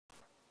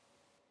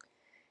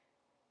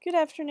Good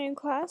afternoon,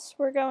 class.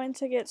 We're going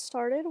to get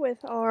started with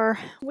our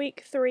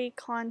week 3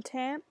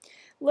 content.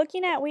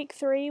 Looking at week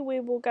 3,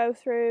 we will go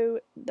through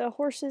the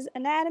horse's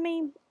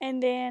anatomy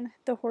and then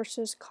the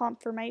horse's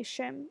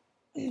conformation.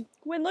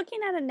 When looking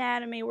at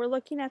anatomy, we're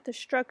looking at the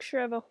structure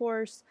of a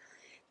horse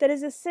that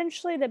is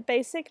essentially the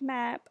basic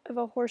map of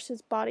a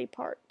horse's body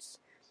parts.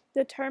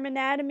 The term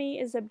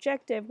anatomy is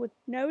objective with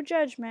no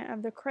judgment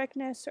of the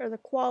correctness or the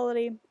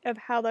quality of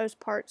how those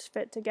parts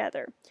fit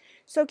together.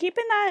 So keep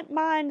in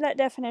mind that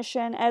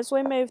definition as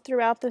we move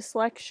throughout this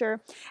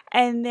lecture,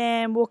 and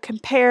then we'll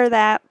compare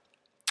that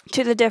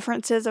to the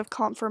differences of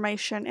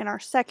conformation in our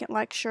second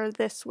lecture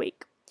this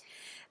week.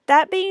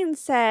 That being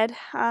said,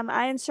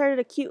 I inserted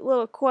a cute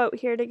little quote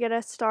here to get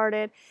us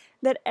started,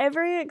 that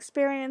every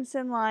experience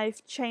in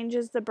life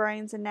changes the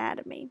brain's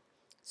anatomy.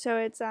 So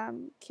it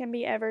can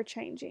be ever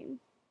changing.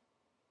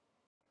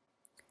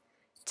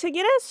 To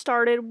get us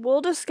started,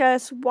 we'll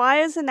discuss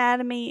why is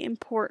anatomy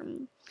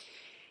important.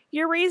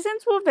 Your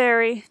reasons will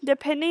vary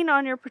depending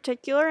on your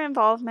particular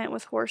involvement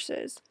with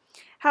horses.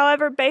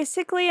 However,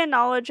 basically a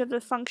knowledge of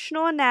the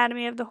functional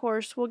anatomy of the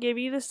horse will give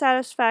you the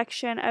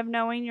satisfaction of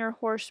knowing your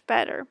horse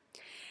better.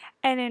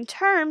 And in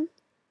turn,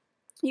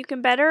 you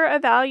can better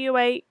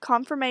evaluate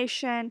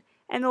conformation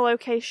and the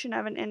location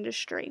of an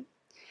injury.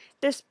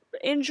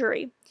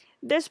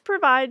 This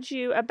provides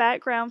you a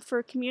background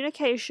for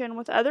communication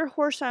with other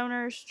horse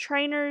owners,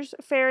 trainers,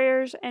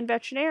 farriers, and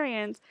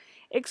veterinarians,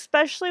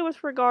 especially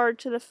with regard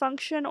to the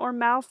function or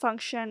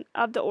malfunction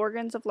of the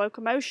organs of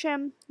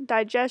locomotion,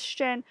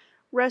 digestion,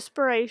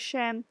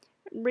 respiration,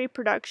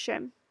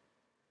 reproduction.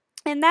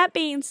 And that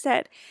being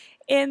said,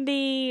 in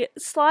the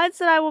slides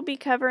that I will be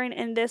covering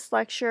in this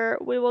lecture,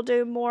 we will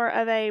do more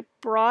of a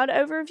broad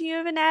overview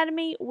of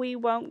anatomy. We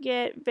won't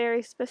get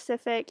very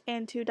specific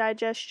into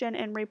digestion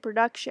and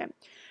reproduction.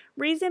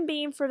 Reason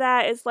being for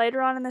that is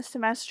later on in the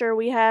semester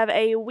we have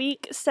a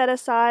week set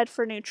aside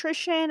for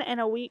nutrition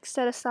and a week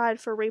set aside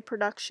for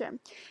reproduction.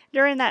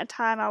 During that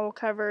time I will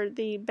cover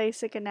the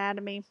basic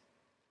anatomy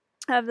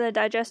of the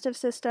digestive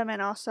system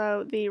and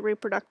also the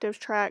reproductive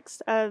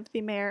tracts of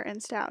the mare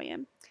and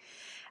stallion.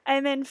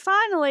 And then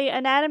finally,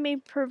 anatomy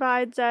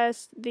provides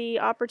us the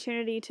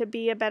opportunity to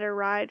be a better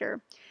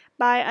rider.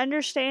 By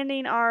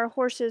understanding our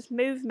horse's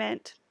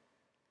movement,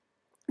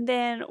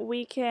 then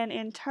we can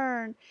in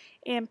turn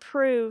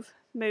improve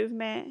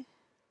movement.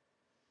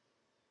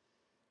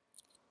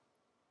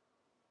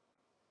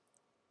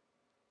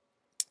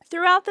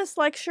 Throughout this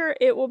lecture,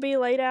 it will be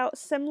laid out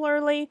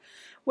similarly.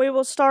 We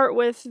will start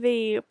with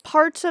the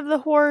parts of the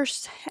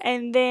horse,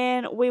 and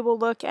then we will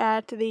look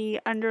at the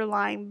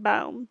underlying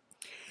bone.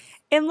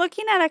 In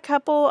looking at a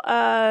couple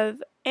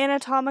of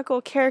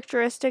anatomical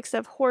characteristics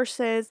of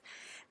horses,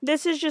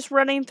 this is just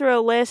running through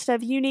a list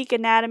of unique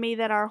anatomy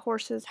that our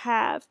horses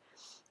have.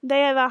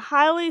 They have a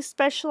highly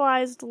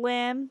specialized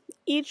limb,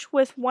 each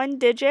with one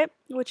digit,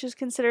 which is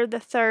considered the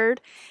third,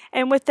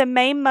 and with the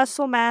main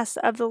muscle mass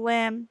of the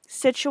limb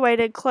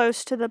situated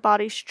close to the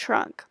body's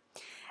trunk.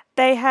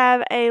 They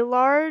have a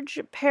large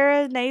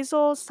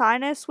paranasal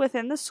sinus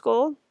within the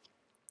skull.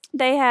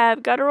 They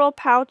have guttural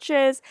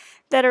pouches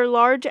that are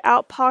large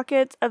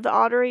outpockets of the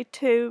auditory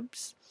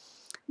tubes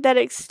that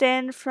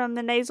extend from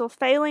the nasal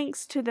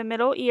phalanx to the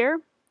middle ear.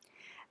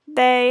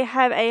 They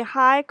have a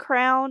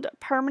high-crowned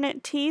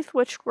permanent teeth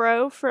which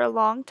grow for a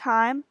long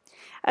time,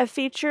 a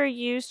feature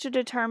used to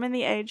determine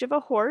the age of a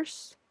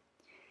horse.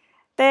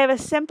 They have a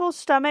simple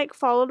stomach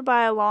followed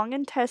by a long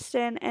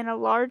intestine and a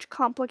large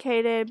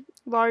complicated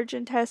large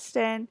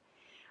intestine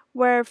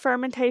where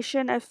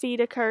fermentation of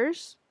feed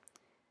occurs.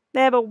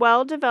 They have a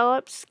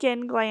well-developed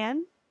skin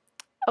gland,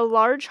 a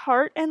large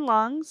heart and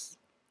lungs,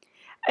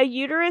 a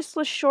uterus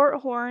with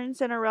short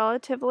horns and a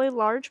relatively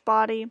large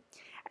body,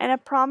 and a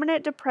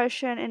prominent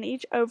depression in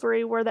each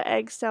ovary where the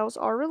egg cells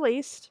are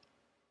released,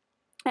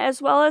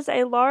 as well as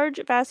a large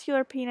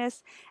vascular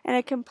penis and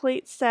a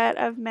complete set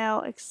of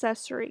male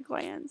accessory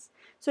glands.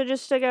 So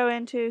just to go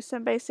into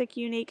some basic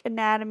unique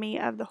anatomy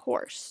of the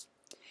horse.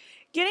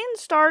 Getting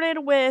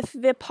started with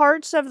the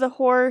parts of the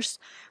horse,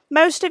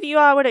 most of you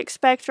I would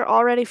expect are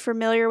already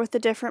familiar with the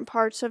different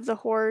parts of the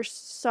horse,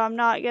 so I'm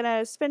not going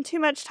to spend too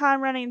much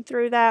time running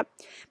through that,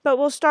 but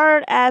we'll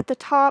start at the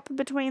top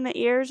between the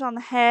ears on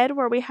the head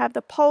where we have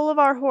the poll of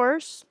our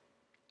horse.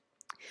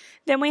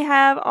 Then we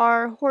have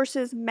our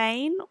horse's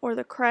mane or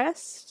the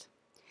crest.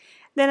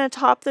 Then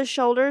atop the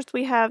shoulders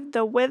we have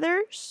the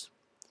withers,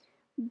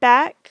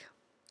 back,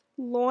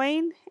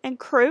 loin, and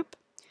croup.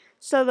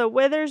 So the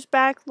withers,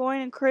 back,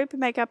 loin, and croup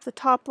make up the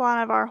top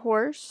line of our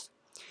horse.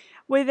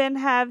 We then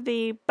have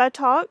the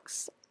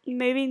buttocks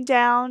moving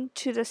down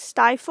to the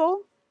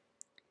stifle,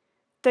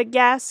 the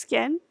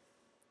gaskin,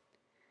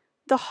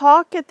 the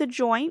hock at the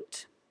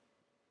joint,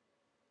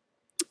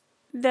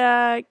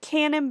 the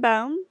cannon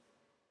bone,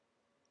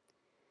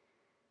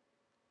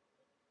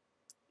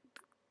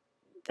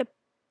 the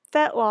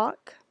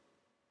fetlock,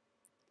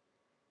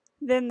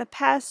 then the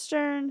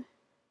pastern,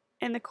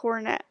 and the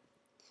cornet.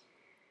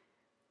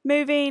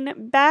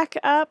 Moving back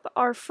up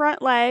our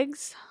front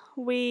legs,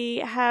 we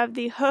have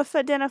the hoof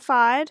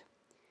identified,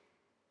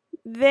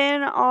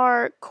 Then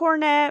our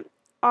cornet,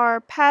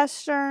 our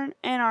pastern,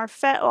 and our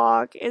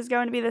fetlock is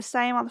going to be the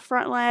same on the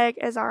front leg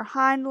as our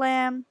hind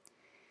limb.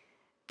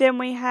 Then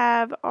we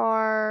have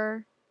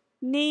our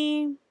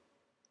knee,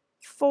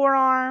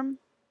 forearm,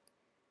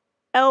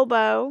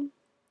 elbow,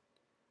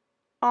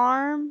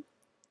 arm,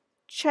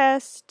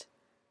 chest,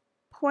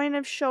 point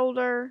of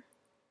shoulder,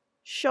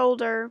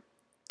 shoulder,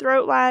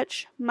 throat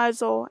latch,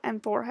 muzzle,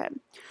 and forehead.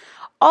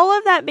 All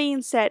of that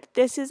being said,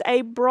 this is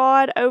a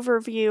broad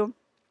overview.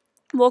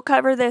 We'll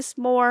cover this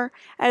more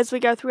as we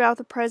go throughout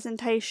the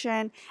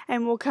presentation,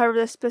 and we'll cover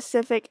the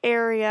specific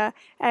area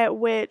at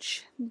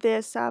which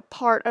this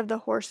part of the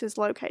horse is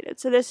located.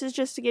 So this is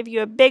just to give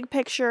you a big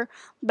picture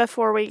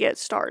before we get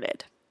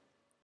started.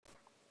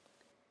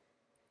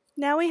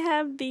 Now we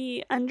have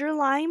the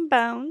underlying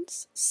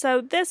bones.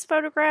 So this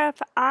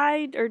photograph,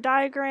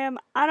 diagram,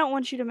 I don't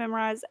want you to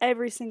memorize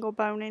every single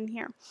bone in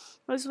here.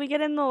 As we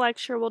get in the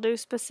lecture, we'll do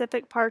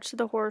specific parts of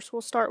the horse.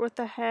 We'll start with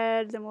the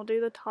head, then we'll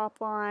do the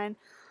top line,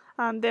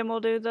 then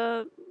we'll do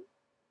the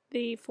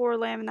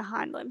forelimb and the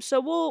hind limb. So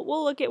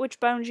we'll look at which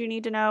bones you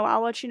need to know.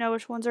 I'll let you know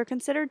which ones are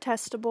considered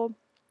testable.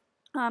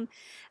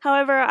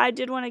 However, I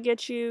did want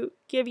to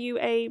give you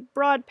a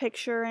broad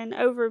picture and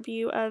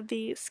overview of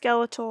the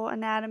skeletal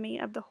anatomy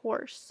of the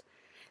horse.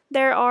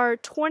 There are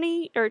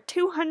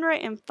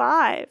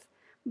 205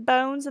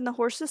 bones in the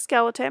horse's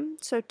skeleton,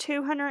 so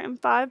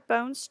 205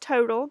 bones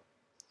total.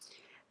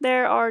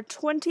 There are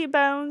 20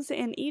 bones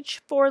in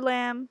each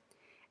forelimb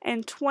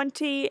and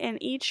 20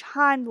 in each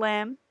hind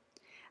limb.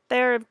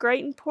 They are of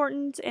great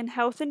importance in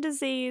health and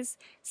disease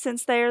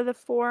since they are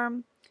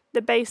the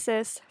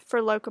basis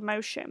for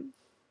locomotion.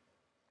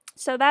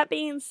 So that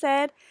being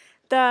said,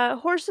 the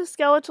horse's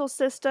skeletal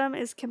system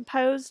is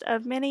composed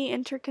of many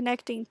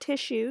interconnecting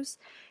tissues.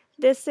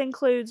 This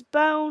includes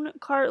bone,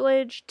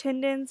 cartilage,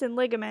 tendons, and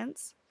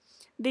ligaments.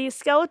 The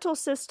skeletal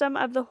system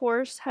of the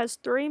horse has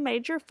three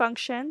major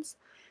functions: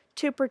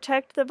 to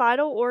protect the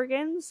vital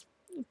organs,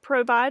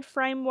 provide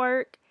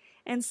framework,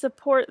 and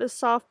support the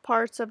soft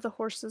parts of the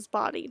horse's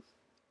body.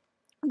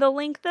 The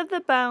length of the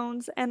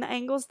bones and the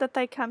angles that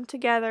they come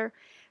together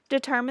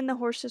determine the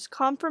horse's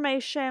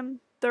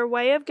conformation, their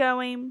way of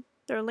going,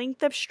 their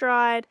length of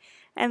stride,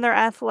 and their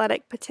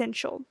athletic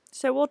potential.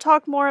 So we'll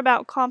talk more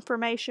about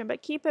conformation,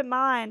 but keep in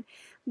mind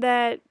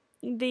that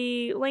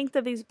the length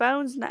of these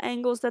bones and the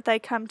angles that they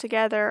come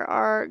together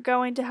are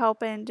going to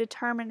help in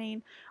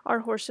determining our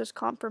horse's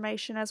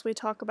conformation, as we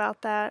talk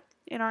about that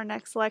in our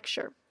next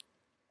lecture.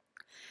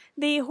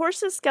 The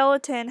horse's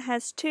skeleton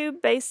has two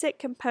basic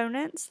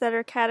components that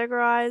are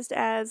categorized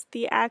as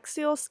the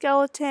axial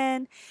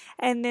skeleton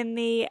and then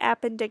the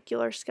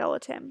appendicular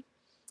skeleton.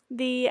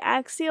 The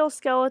axial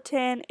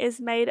skeleton is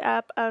made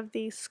up of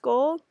the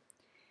skull,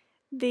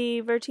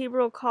 the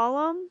vertebral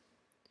column,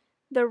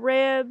 the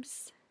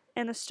ribs,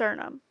 and the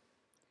sternum.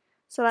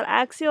 So that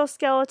axial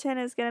skeleton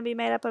is going to be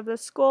made up of the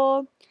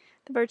skull,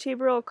 the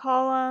vertebral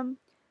column,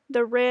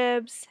 the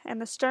ribs, and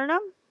the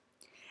sternum.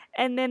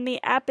 And then the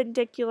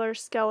appendicular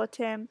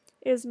skeleton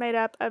is made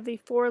up of the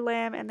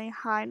forelimb and the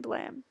hind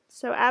limb.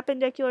 So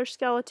appendicular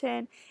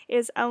skeleton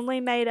is only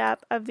made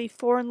up of the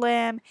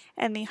forelimb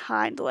and the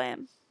hind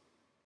limb.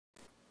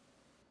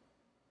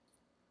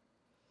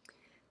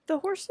 The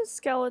horse's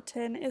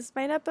skeleton is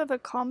made up of a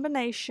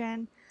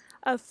combination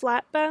of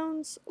flat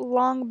bones,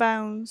 long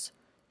bones,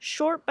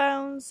 short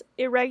bones,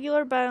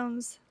 irregular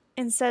bones,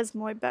 and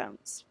sesamoid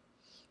bones.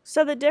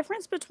 So the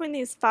difference between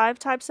these 5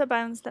 types of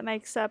bones that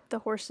makes up the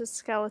horse's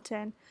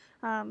skeleton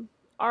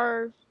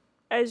are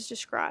as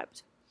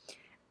described.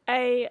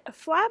 A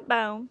flat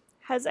bone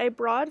has a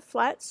broad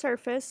flat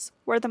surface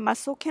where the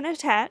muscle can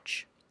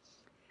attach.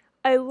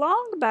 A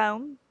long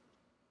bone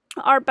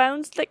are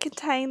bones that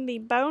contain the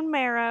bone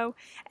marrow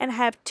and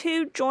have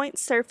 2 joint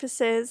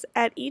surfaces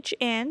at each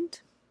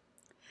end.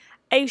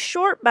 A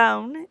short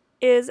bone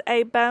is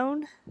a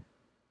bone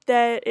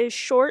that is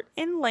short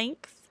in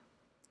length.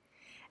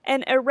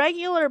 An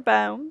irregular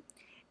bone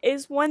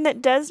is one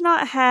that does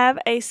not have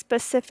a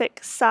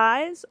specific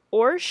size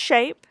or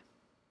shape.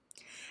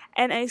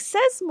 And a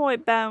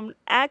sesamoid bone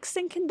acts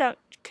in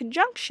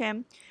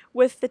conjunction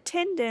with the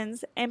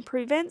tendons and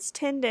prevents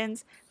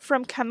tendons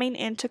from coming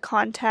into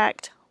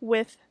contact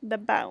with the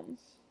bone.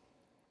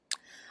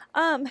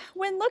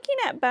 When looking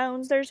at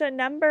bones, there's a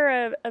number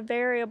of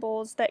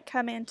variables that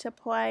come into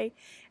play,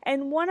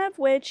 and one of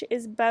which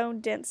is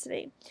bone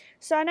density.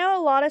 So I know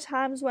a lot of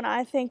times when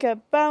I think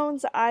of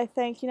bones, I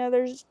think,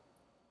 there's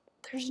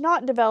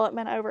not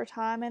development over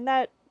time,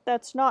 and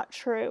that's not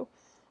true.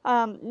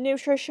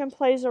 Nutrition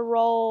plays a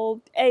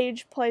role,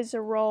 age plays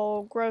a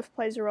role, growth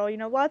plays a role.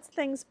 Lots of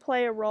things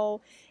play a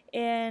role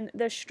in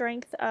the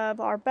strength of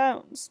our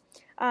bones.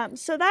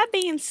 So that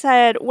being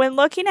said, when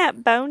looking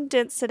at bone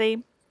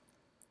density,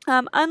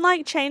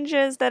 unlike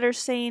changes that are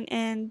seen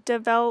in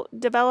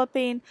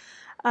developing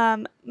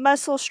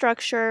muscle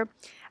structure,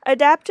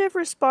 adaptive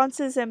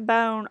responses in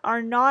bone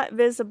are not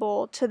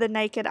visible to the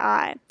naked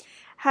eye.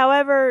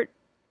 However,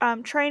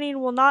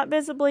 training will not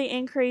visibly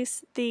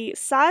increase the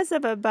size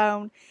of a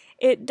bone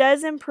It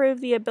does improve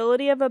the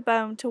ability of a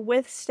bone to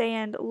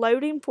withstand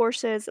loading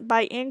forces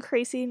by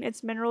increasing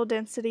its mineral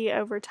density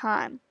over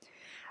time.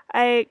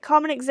 A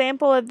common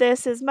example of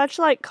this is much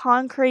like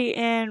concrete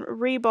and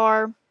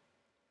rebar.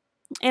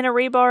 In a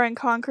rebar and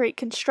concrete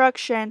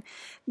construction,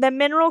 the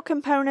mineral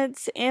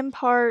components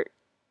impart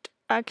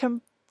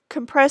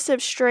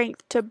compressive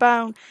strength to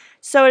bone,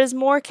 so it is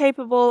more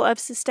capable of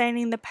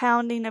sustaining the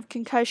pounding of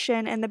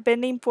concussion and the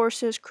bending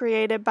forces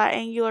created by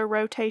angular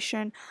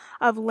rotation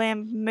of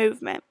limb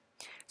movement.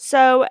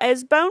 So,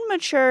 as bone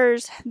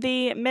matures,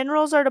 the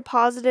minerals are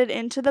deposited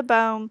into the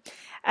bone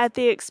at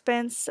the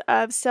expense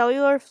of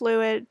cellular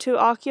fluid to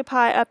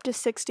occupy up to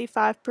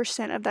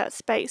 65% of that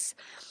space.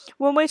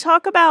 When we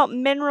talk about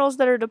minerals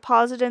that are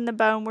deposited in the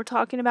bone, we're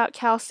talking about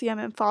calcium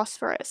and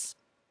phosphorus.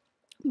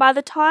 By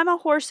the time a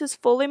horse is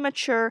fully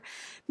mature,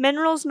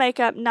 minerals make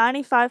up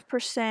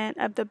 95%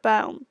 of the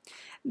bone.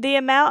 The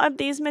amount of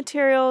these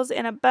materials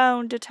in a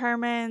bone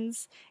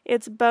determines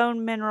its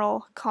bone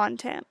mineral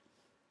content.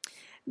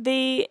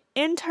 The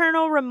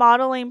internal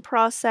remodeling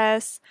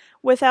process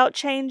without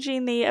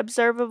changing the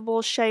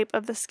observable shape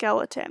of the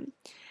skeleton.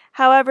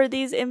 However,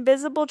 these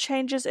invisible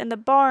changes in the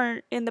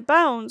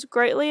bones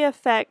greatly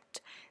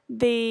affect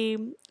the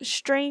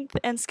strength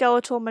and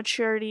skeletal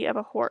maturity of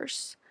a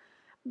horse.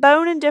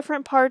 Bone in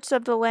different parts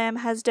of the limb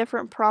has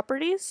different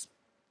properties.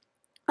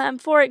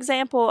 For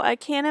example, a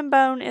cannon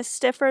bone is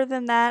stiffer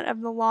than that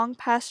of the long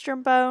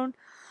pastern bone,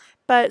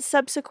 but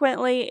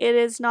subsequently it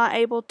is not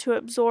able to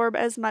absorb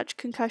as much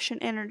concussion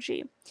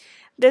energy.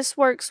 This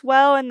works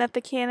well in that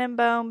the cannon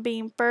bone,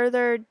 being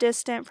further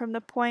distant from the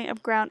point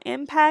of ground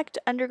impact,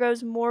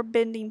 undergoes more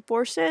bending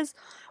forces,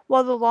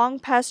 while the long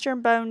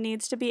pastern bone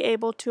needs to be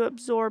able to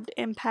absorb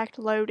impact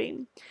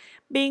loading.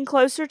 Being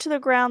closer to the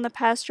ground, the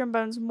pastern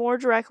bones more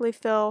directly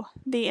feel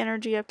the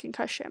energy of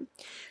concussion.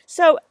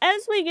 So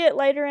as we get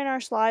later in our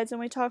slides and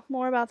we talk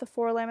more about the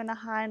forelimb and the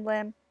hind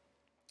limb,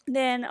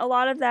 then a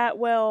lot of that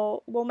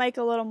will make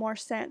a little more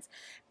sense.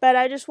 But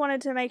I just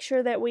wanted to make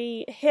sure that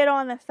we hit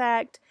on the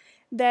fact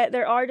that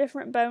there are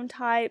different bone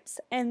types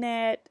and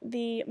that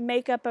the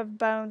makeup of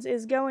bones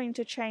is going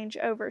to change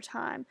over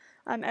time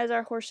as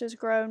our horses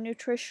grow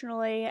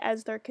nutritionally,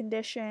 as they're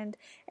conditioned,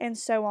 and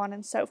so on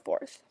and so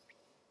forth.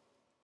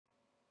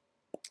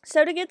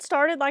 So to get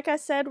started, like I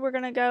said, we're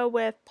going to go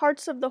with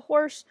parts of the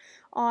horse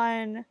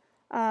on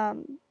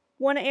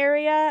one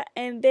area,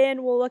 and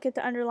then we'll look at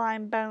the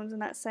underlying bones in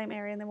that same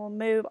area, and then we'll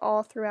move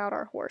all throughout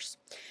our horse.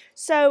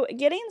 So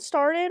getting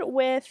started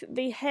with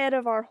the head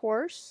of our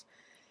horse,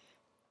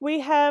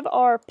 we have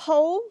our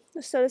poll.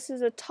 So this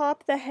is the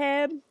top of the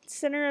head,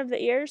 center of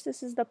the ears.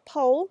 This is the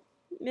poll.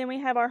 Then we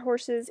have our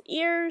horse's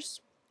ears.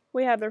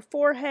 We have their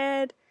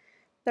forehead,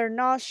 their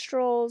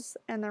nostrils,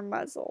 and their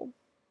muzzle.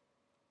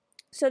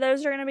 So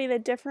those are going to be the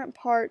different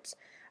parts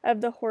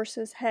of the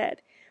horse's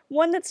head.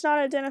 One that's not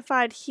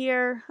identified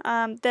here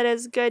that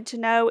is good to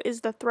know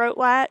is the throat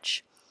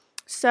latch.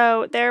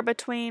 So there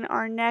between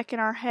our neck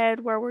and our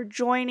head where we're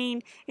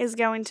joining is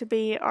going to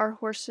be our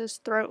horse's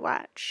throat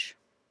latch.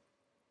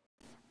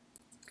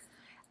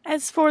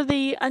 As for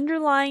the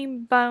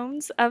underlying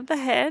bones of the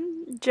head,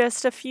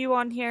 just a few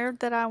on here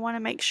that I want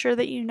to make sure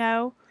that you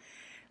know.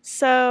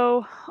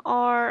 So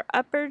our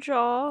upper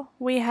jaw,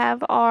 we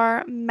have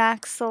our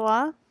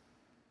maxilla.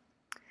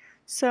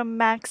 So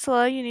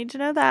maxilla, you need to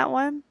know that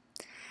one.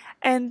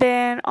 And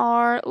then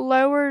our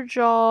lower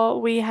jaw,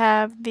 we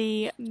have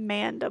the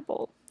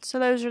mandible. So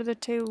those are the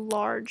two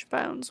large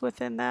bones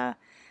within the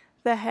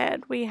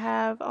head. We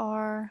have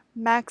our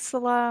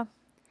maxilla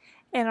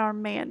and our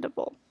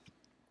mandible.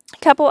 A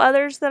couple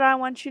others that I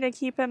want you to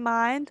keep in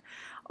mind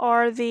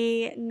are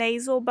the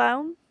nasal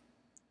bone,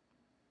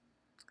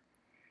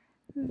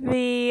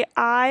 the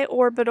eye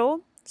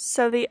orbital.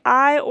 So the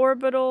eye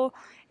orbital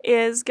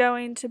is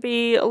going to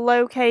be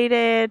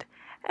located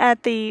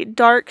at the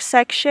dark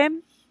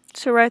section.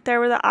 So right there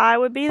where the eye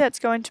would be, that's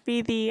going to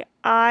be the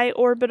eye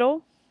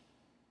orbital.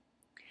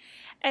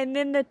 And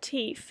then the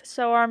teeth.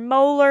 So our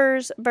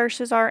molars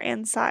versus our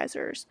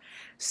incisors.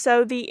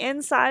 So the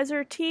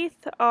incisor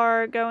teeth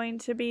are going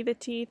to be the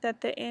teeth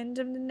at the end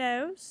of the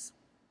nose.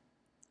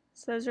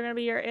 So those are going to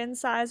be your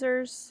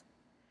incisors.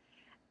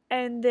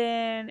 And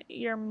then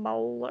your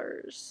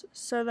molars.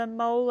 So the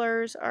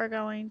molars are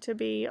going to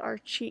be our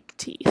cheek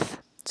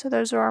teeth. So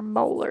those are our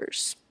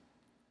molars.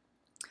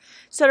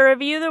 So to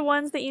review the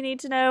ones that you need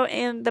to know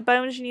and the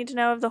bones you need to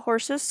know of the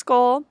horse's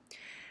skull,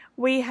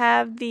 we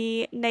have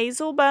the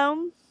nasal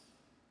bone,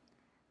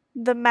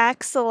 the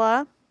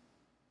maxilla,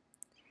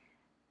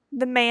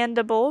 the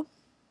mandible,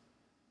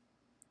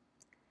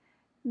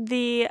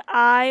 the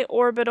eye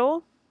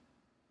orbital,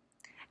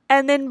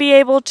 and then be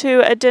able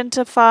to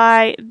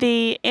identify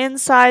the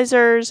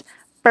incisors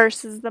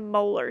versus the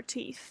molar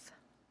teeth.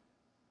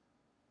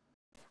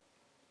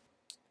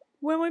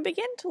 When we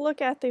begin to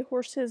look at the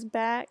horse's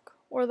back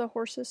or the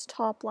horse's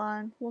top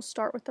line, we'll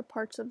start with the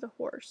parts of the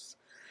horse.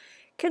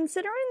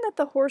 Considering that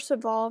the horse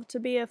evolved to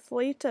be a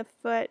fleet of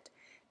foot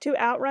to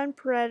outrun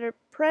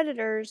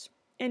predators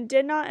and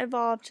did not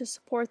evolve to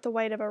support the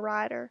weight of a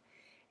rider,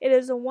 It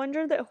is a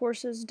wonder that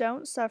horses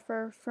don't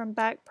suffer from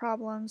back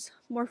problems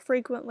more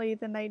frequently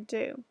than they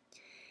do.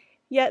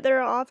 Yet there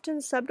are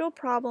often subtle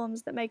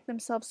problems that make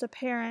themselves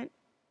apparent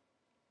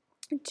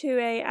to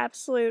an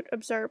absolute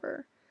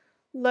observer.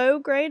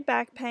 Low-grade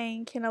back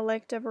pain can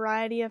elicit a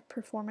variety of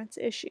performance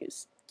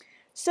issues.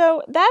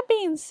 So that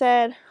being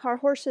said, our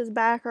horse's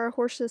back, our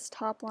horse's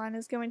top line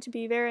is going to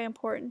be very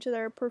important to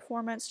their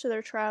performance, to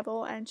their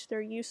travel, and to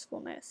their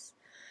usefulness.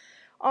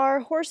 Our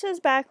horse's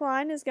back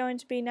line is going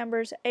to be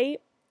numbers 8,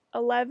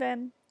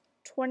 11,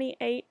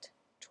 28,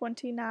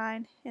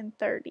 29, and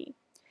 30.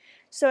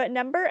 So at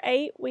number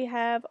 8, we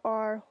have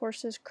our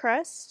horse's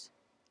crest.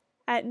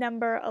 At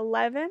number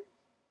 11,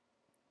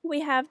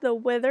 we have the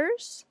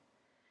withers.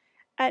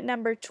 At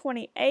number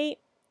 28,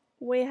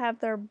 we have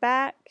their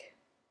back.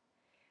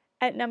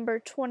 At number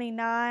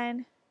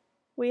 29,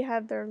 we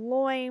have their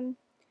loin.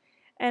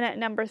 And at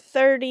number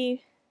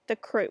 30, the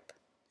croup.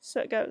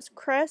 So it goes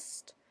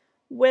crest,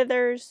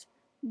 withers,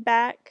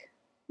 back,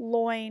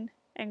 loin,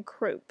 and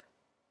croup.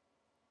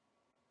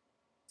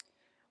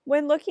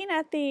 When looking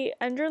at the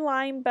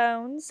underlying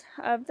bones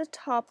of the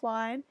top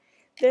line,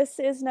 this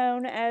is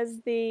known as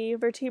the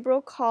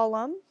vertebral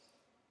column.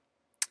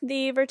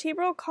 The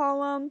vertebral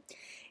column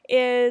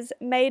is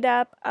made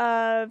up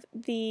of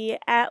the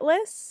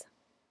atlas,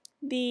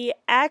 the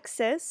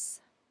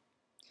axis,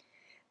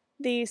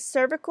 the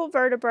cervical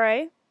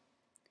vertebrae,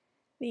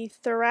 the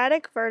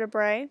thoracic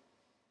vertebrae,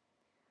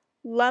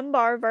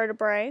 lumbar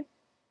vertebrae,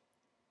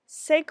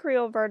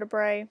 sacral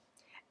vertebrae,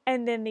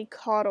 and then the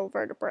caudal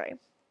vertebrae.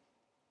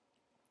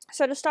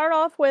 So to start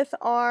off with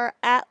our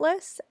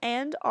atlas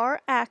and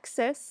our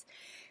axis,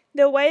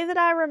 the way that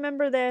I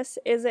remember this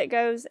is it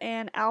goes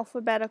in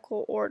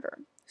alphabetical order.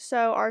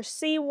 So our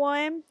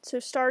C1, so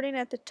starting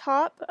at the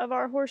top of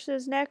our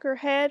horse's neck or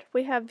head,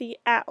 we have the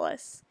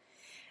atlas.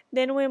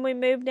 Then when we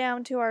move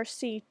down to our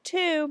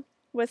C2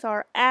 with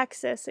our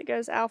axis, it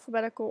goes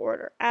alphabetical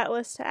order,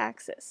 atlas to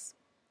axis.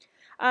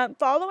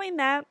 Following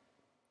that,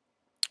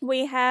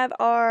 we have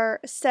our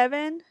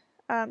 7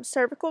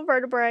 cervical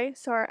vertebrae,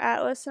 so our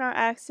atlas and our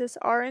axis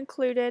are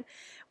included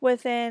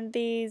within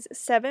these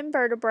 7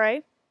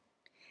 vertebrae.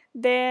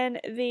 Then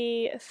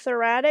the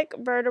thoracic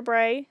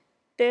vertebrae,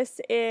 this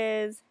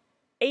is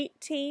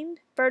 18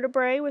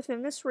 vertebrae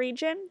within this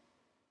region.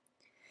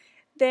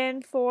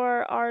 Then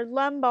for our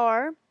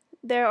lumbar,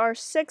 there are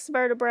 6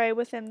 vertebrae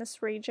within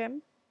this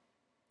region.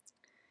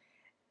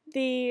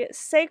 The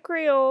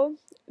sacral,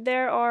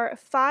 there are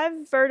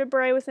 5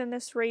 vertebrae within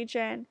this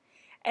region,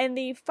 and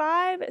the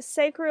 5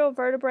 sacral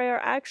vertebrae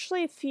are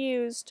actually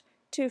fused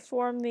to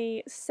form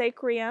the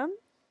sacrum.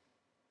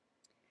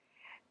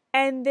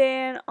 And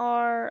then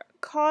our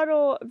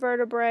caudal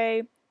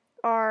vertebrae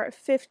are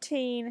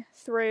 15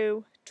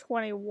 through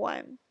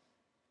 21.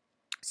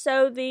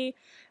 So the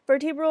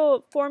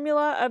vertebral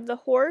formula of the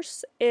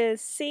horse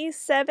is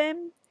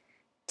C7,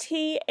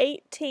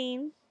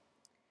 T18,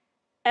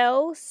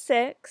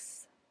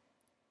 L6,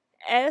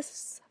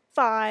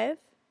 S5,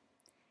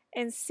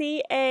 and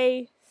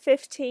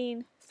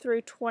CA15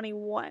 through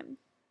 21.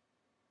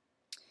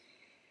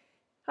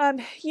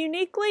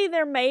 Uniquely,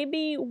 there may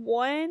be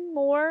one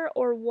more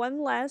or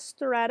one less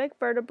thoracic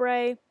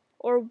vertebrae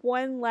or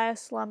one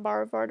less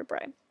lumbar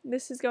vertebrae.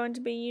 This is going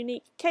to be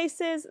unique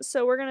cases,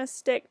 so we're going to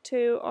stick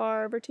to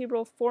our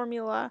vertebral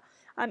formula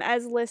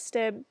as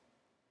listed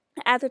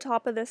at the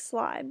top of this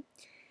slide.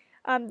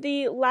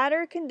 The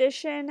latter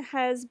condition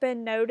has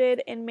been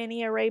noted in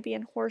many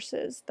Arabian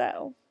horses,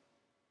 though.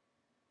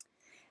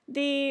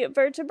 The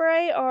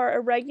vertebrae are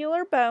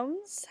irregular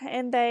bones,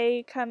 and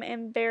they come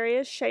in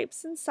various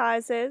shapes and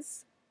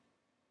sizes.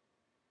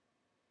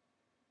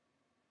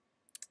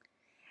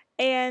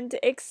 And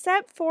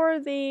except for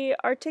the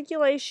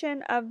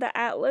articulation of the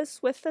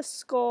atlas with the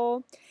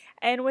skull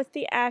and with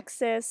the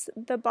axis,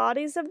 the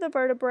bodies of the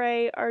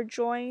vertebrae are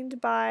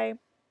joined by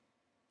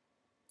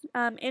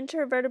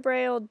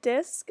intervertebral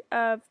disc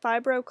of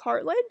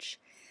fibrocartilage,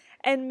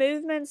 and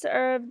movements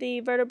of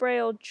the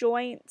vertebral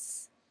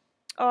joints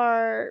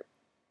are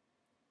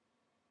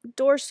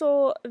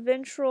dorsal,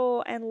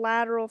 ventral, and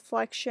lateral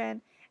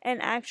flexion,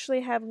 and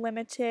actually have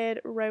limited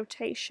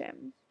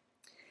rotation.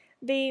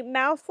 The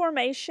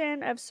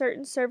malformation of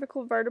certain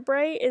cervical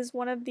vertebrae is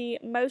one of the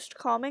most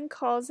common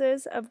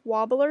causes of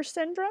wobbler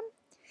syndrome,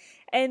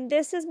 and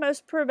this is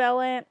most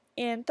prevalent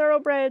in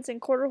thoroughbreds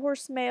and quarter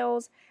horse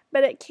males,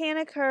 but it can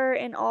occur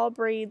in all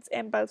breeds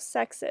and both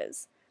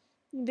sexes.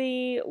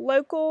 The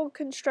local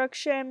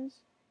construction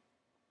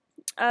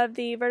of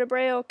the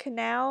vertebral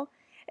canal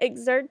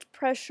exerts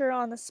pressure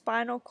on the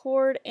spinal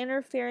cord,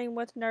 interfering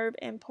with nerve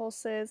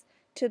impulses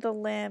to the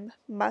limb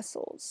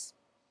muscles.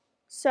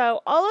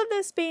 So all of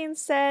this being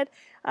said,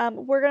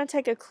 we're going to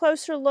take a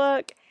closer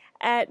look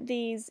at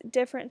these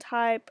different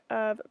type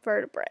of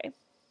vertebrae.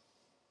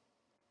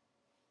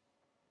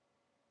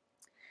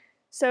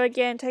 So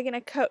again, taking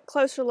a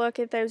closer look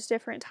at those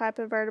different type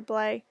of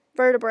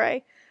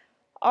vertebrae.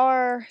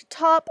 Our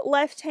top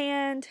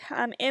left-hand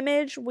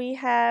image, we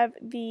have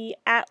the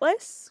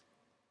atlas,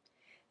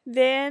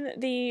 Then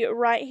the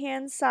right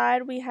hand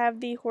side, we have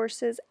the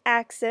horse's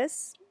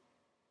axis.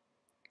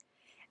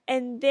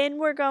 And then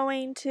we're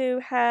going to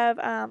have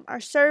our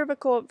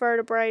cervical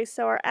vertebrae.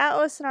 So our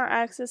atlas and our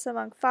axis,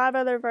 among 5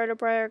 other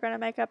vertebrae, are going to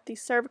make up the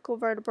cervical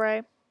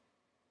vertebrae.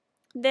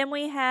 Then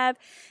we have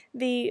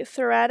the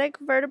thoracic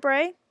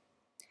vertebrae.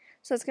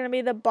 So it's going to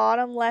be the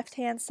bottom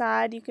left-hand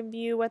side. You can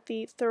view what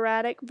the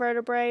thoracic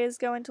vertebrae is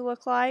going to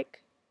look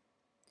like.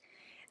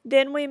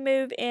 Then we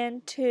move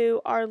into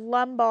our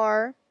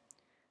lumbar.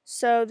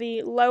 So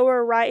the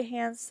lower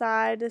right-hand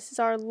side, this is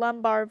our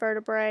lumbar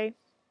vertebrae.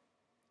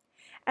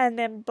 And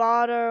then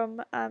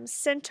bottom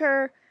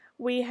center,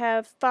 we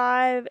have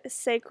 5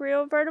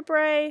 sacral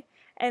vertebrae,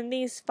 and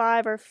these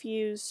 5 are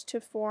fused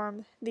to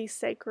form the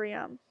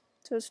sacrum.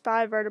 So those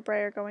 5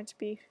 vertebrae are going to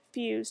be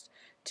fused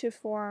to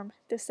form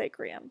the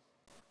sacrum.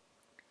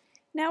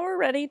 Now we're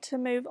ready to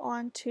move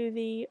on to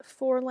the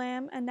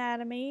forelimb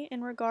anatomy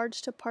in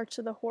regards to parts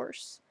of the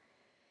horse.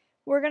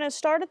 We're going to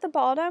start at the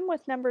bottom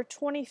with number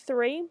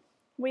 23.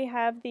 We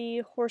have the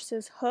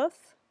horse's hoof.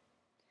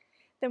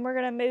 Then we're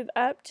going to move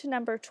up to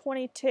number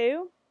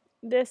 22.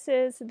 This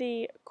is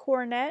the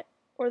cornet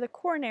or the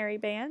coronary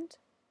band.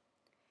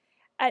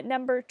 At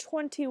number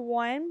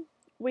 21,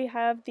 we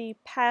have the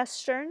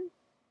pastern.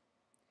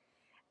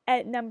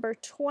 At number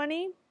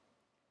 20,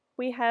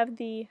 we have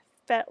the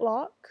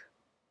fetlock.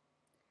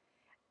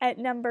 At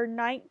number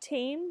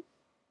 19,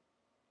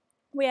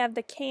 we have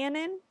the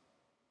cannon.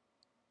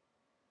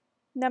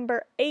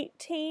 Number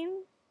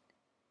 18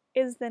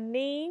 is the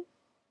knee.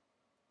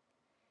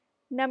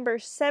 Number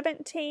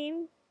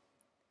 17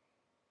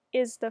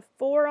 is the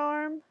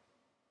forearm.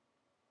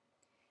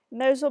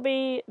 And those will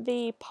be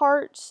the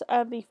parts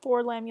of the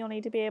forelimb you'll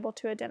need to be able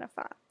to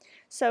identify.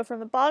 So from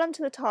the bottom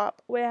to the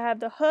top, we have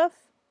the hoof,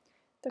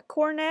 the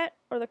cornet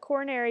or the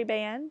coronary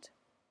band,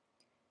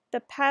 the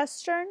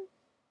pastern,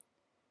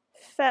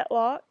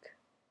 fetlock,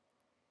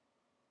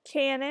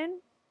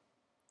 cannon,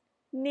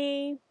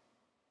 knee,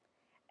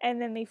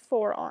 and then the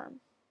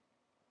forearm.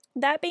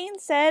 That being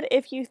said,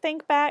 if you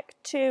think back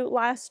to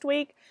last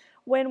week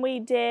when we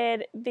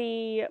did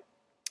the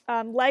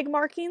leg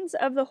markings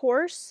of the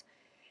horse,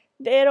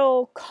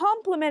 it'll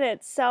complement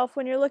itself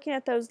when you're looking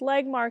at those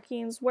leg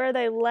markings. Where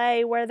they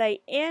lay, where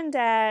they end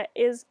at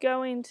is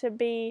going to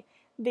be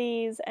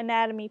these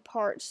anatomy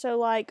parts. So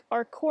like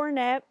our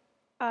cornet,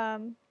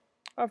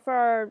 or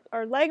for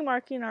our leg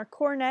marking, our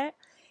cornet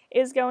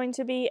is going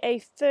to be a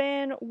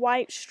thin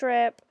white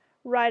strip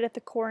right at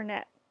the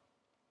cornet.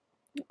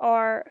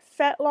 Our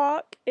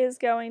fetlock is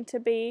going to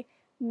be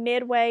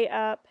midway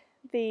up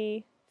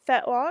the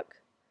fetlock.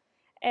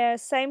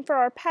 Same for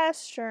our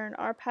pastern.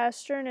 Our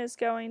pastern is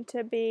going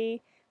to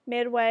be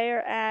midway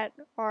or at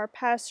our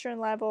pastern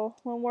level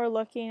when we're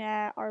looking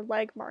at our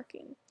leg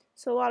marking.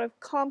 So a lot of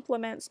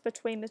complements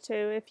between the two.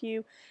 If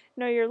you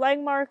know your leg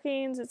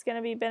markings, it's going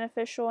to be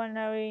beneficial in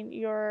knowing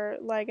your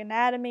leg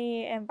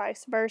anatomy and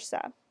vice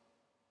versa.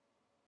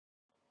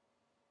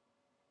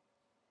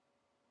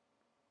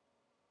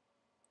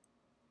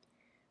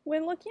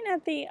 When looking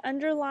at the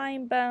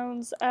underlying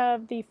bones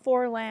of the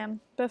forelimb,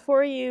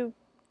 before you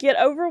get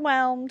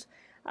overwhelmed,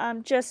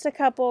 just a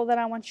couple that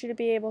I want you to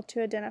be able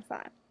to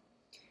identify.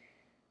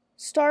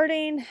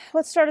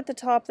 Let's start at the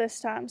top this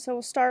time. So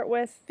we'll start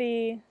with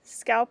the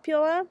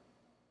scapula,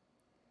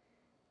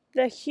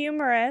 the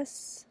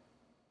humerus,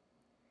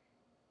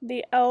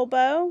 the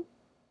elbow,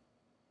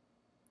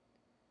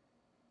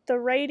 the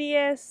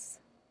radius,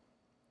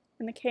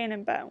 and the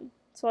cannon bone.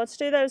 So let's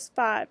do those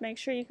 5. Make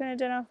sure you can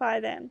identify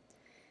them.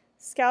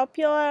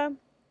 Scapula,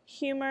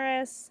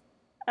 humerus,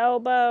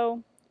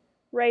 elbow,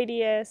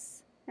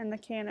 radius, and the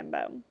cannon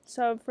bone.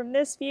 So from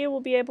this view,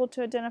 we'll be able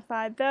to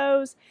identify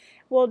those.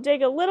 We'll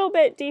dig a little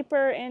bit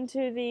deeper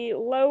into the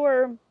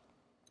lower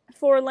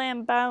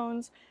forelimb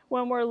bones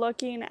when we're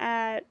looking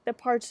at the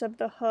parts of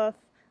the hoof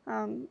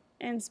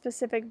and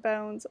specific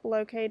bones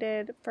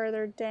located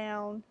further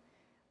down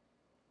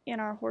in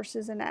our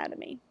horse's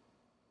anatomy.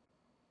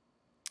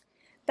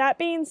 That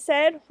being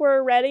said,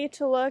 we're ready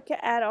to look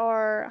at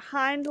our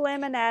hind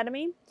limb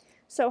anatomy.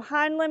 So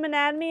hind limb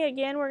anatomy,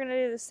 again, we're going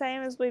to do the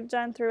same as we've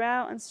done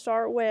throughout and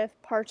start with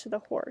parts of the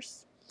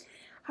horse.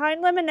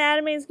 Hind limb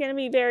anatomy is going to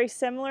be very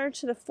similar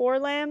to the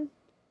forelimb.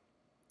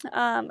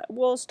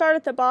 We'll start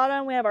at the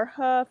bottom. We have our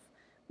hoof,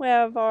 we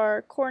have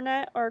our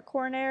cornet or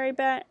coronary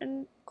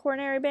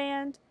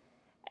band,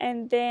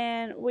 and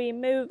then we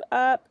move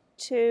up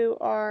to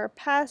our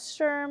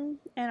pastern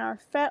and our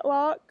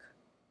fetlock.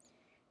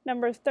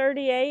 Number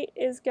 38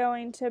 is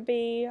going to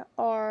be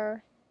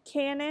our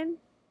cannon.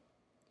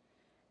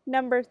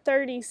 Number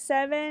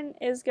 37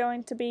 is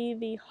going to be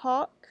the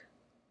hock.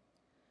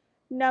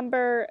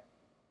 Number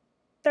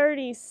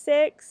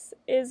 36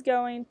 is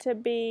going to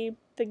be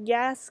the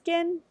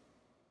gaskin.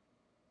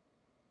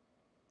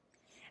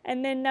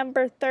 And then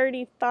number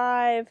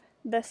 35,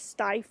 the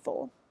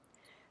stifle.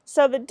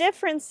 So the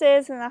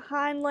differences in the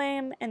hind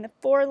limb and the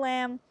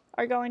forelimb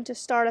are going to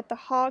start at the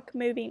hock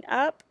moving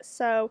up.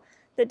 So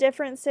the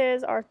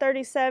differences are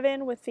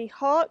 37 with the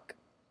hock,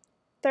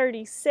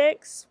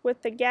 36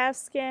 with the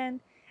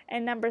gaskin,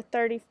 and number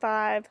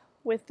 35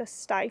 with the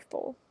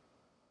stifle.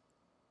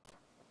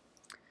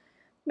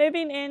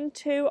 Moving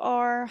into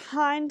our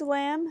hind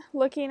limb,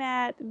 looking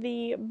at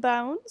the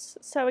bones.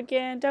 So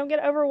again, don't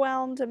get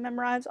overwhelmed and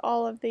memorize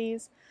all of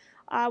these.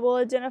 I will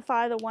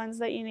identify the ones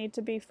that you need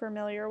to be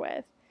familiar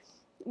with.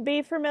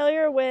 Be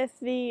familiar with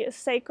the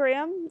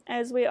sacrum,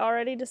 as we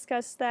already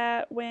discussed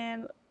that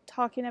when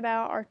talking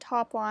about our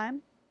top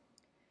line.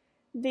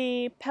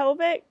 The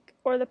pelvic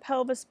or the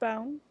pelvis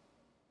bone.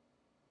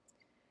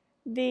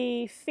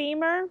 The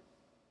femur,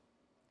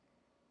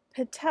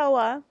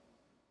 patella,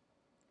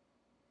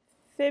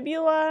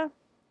 fibula,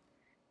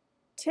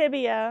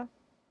 tibia,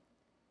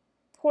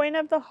 point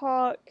of the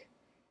hock,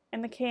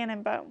 and the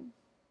cannon bone.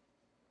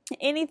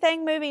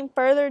 Anything moving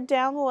further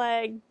down the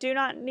leg do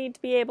not need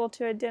to be able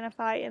to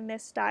identify in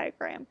this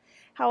diagram.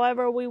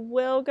 However, we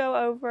will go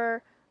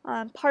over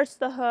parts of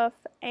the hoof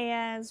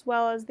as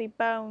well as the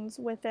bones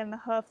within the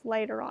hoof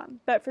later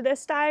on. But for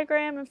this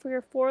diagram and for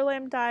your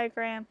forelimb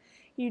diagram,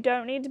 you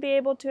don't need to be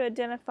able to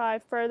identify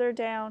further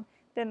down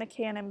than the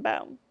cannon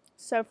bone.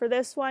 So for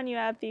this one, you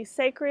have the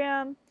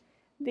sacrum,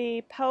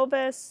 the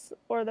pelvis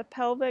or the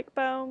pelvic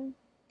bone,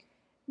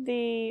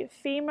 the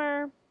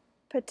femur,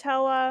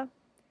 patella,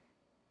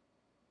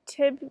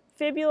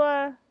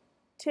 fibula,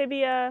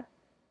 tibia,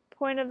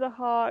 point of the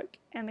hock,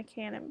 and the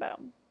cannon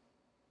bone.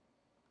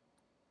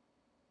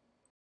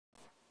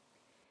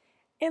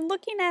 In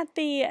looking at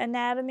the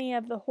anatomy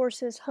of the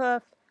horse's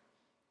hoof,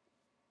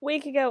 we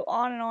could go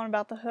on and on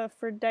about the hoof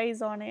for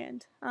days on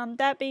end.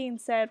 That being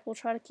said, we'll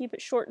try to keep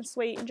it short and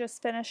sweet and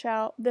just finish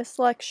out this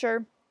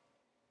lecture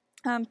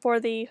for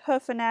the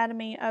hoof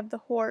anatomy of the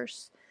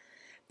horse.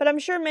 But I'm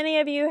sure many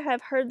of you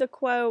have heard the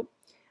quote,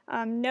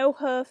 no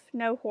hoof,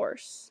 no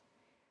horse.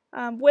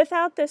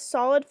 Without this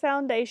solid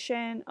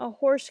foundation, a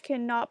horse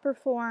cannot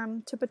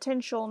perform to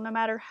potential no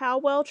matter how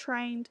well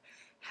trained,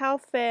 how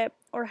fit,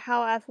 or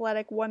how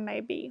athletic one may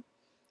be.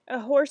 A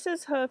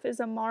horse's hoof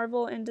is a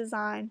marvel in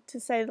design, to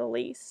say the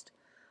least.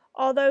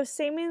 Although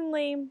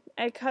seemingly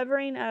a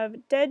covering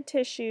of dead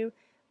tissue,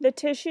 the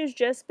tissues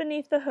just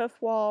beneath the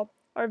hoof wall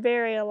are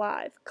very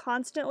alive,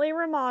 constantly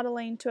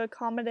remodeling to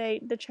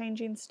accommodate the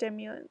changing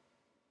stimulant.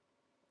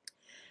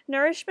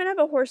 Nourishment of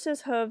a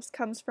horse's hooves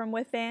comes from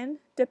within,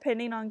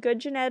 depending on good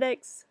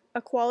genetics,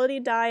 a quality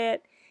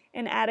diet,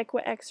 and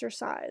adequate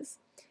exercise.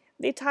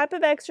 The type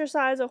of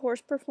exercise a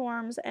horse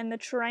performs and the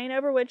terrain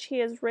over which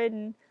he is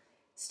ridden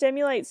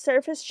stimulates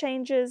surface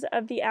changes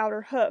of the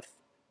outer hoof.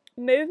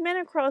 Movement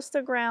across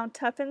the ground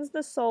toughens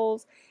the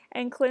soles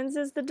and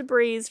cleanses the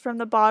debris from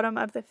the bottom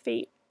of the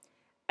feet.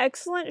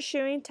 Excellent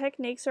shoeing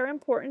techniques are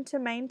important to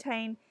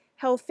maintain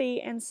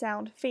healthy and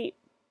sound feet.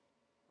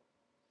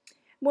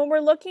 When we're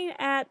looking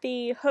at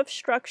the hoof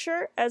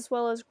structure as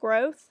well as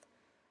growth,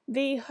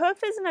 the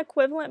hoof is an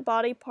equivalent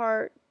body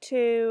part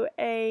to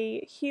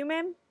a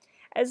human,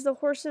 as the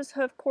horse's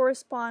hoof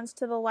corresponds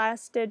to the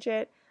last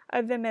digit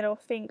of the middle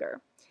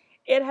finger.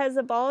 It has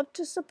evolved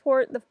to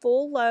support the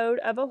full load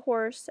of a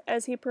horse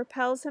as he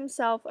propels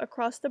himself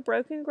across the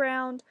broken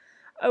ground,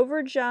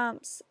 over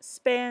jumps,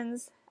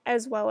 spins,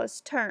 as well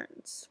as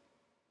turns.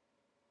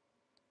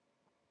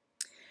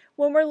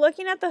 When we're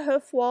looking at the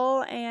hoof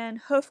wall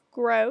and hoof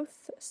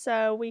growth,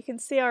 so we can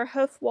see our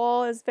hoof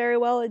wall is very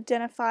well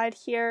identified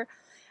here.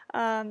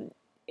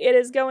 It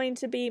is going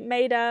to be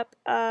made up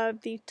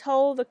of the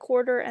toe, the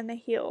quarter, and the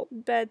heel,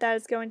 but that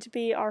is going to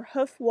be our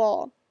hoof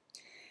wall.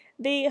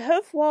 The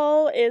hoof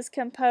wall is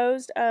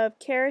composed of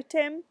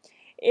keratin.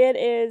 It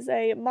is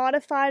a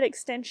modified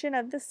extension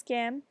of the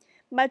skin.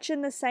 Much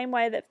in the same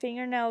way that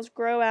fingernails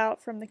grow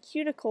out from the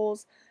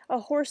cuticles, a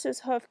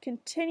horse's hoof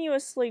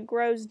continuously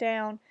grows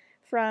down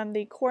from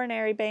the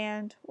coronary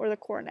band or the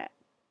cornet.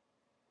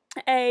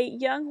 A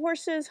young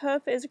horse's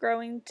hoof is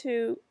going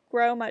to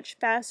grow much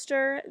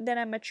faster than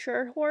a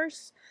mature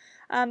horse,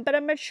 but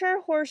a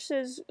mature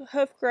horse's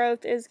hoof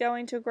growth is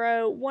going to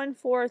grow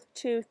 1/4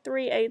 to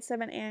 3/8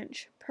 of an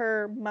inch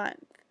per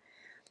month.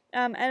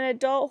 An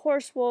adult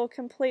horse will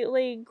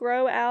completely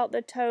grow out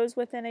the toes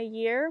within a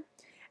year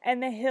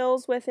and the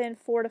heels within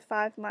 4 to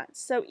 5 months.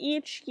 So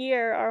each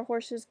year our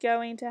horse is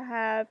going to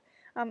have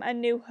a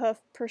new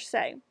hoof per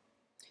se.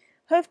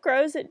 Hoof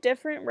grows at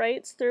different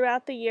rates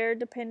throughout the year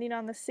depending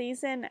on the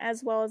season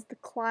as well as the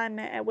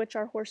climate at which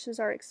our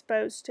horses are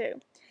exposed to.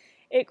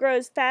 It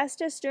grows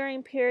fastest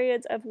during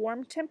periods of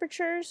warm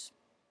temperatures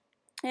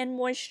and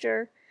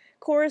moisture,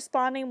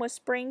 corresponding with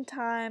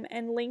springtime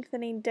and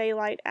lengthening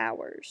daylight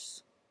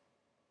hours.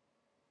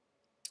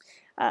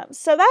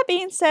 So that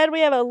being said, we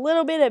have a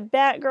little bit of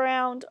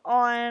background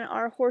on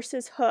our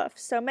horse's hoof.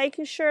 So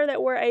making sure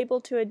that we're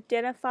able to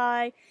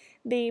identify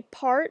the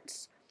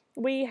parts.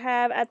 We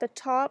have at the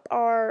top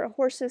our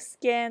horse's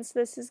skin, so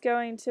this is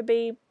going to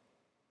be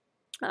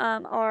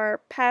our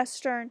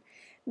pastern.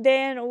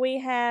 Then we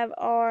have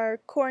our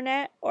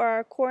cornet or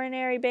our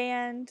coronary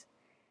band.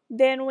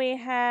 Then we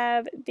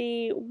have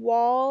the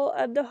wall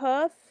of the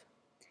hoof.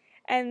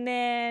 And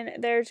then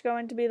there's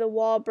going to be the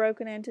wall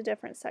broken into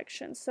different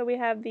sections. So we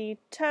have the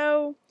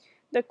toe,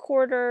 the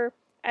quarter,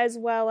 as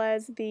well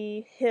as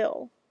the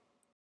heel.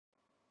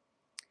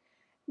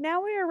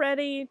 Now we are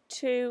ready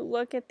to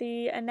look at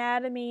the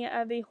anatomy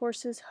of the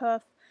horse's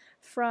hoof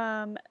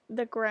from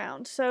the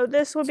ground. So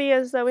this will be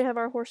as though we have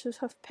our horse's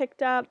hoof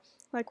picked up,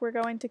 like we're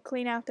going to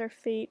clean out their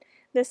feet.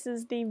 This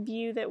is the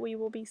view that we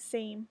will be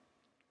seeing.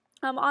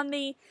 On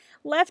the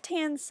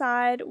left-hand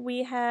side,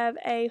 we have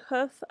a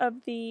hoof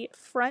of the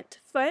front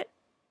foot,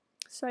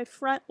 so a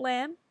front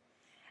limb.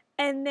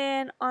 And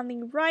then on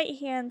the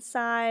right-hand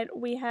side,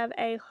 we have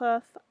a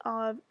hoof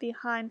of the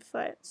hind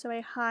foot, so a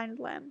hind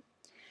limb.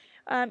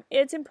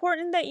 It's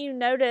important that you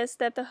notice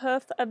that the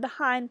hoof of the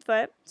hind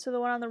foot, so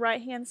the one on the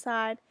right-hand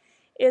side,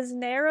 is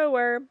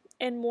narrower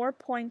and more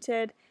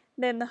pointed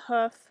than the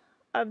hoof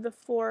of the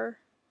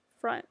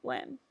forefront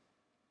limb.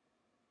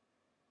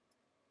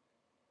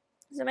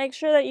 So make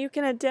sure that you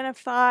can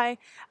identify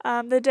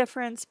the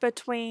difference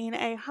between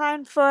a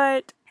hind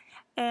foot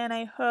and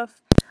a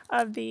hoof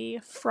of the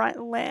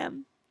front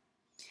limb.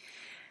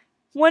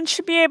 One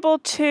should be able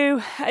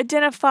to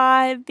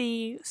identify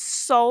the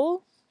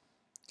sole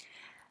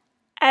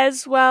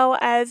as well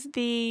as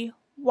the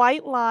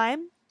white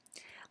line.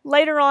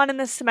 Later on in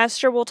the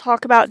semester, we'll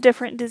talk about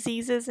different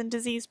diseases and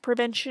disease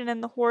prevention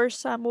in the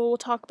horse. We'll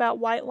talk about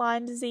white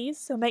line disease,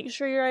 so make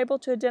sure you're able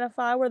to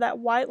identify where that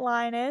white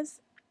line is.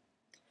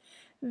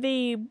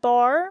 The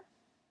bar,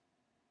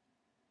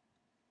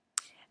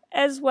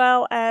 as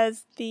well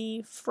as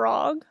the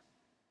frog.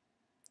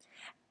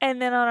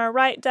 And then on our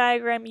right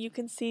diagram, you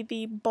can see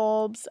the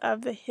bulbs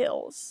of the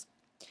hills.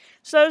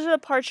 So those are the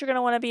parts you're going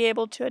to want to be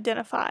able to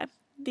identify.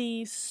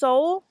 The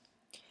sole,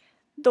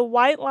 the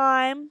white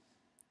line,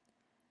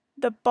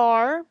 the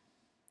bar,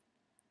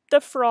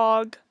 the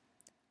frog,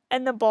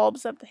 and the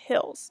bulbs of the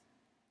hills.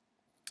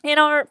 In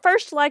our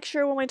first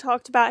lecture, when we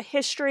talked about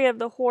history of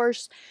the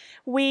horse,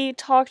 we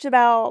talked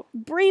about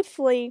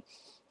briefly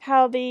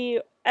how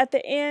at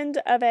the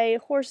end of a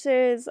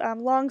horse's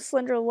long,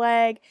 slender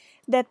leg,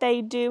 that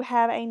they do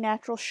have a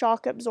natural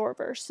shock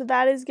absorber. So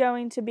that is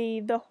going to be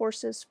the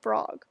horse's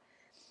frog.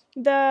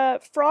 The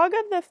frog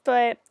of the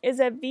foot is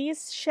a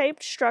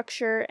V-shaped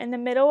structure in the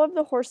middle of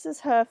the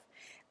horse's hoof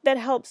that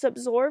helps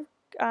absorb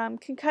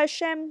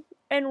concussion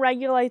and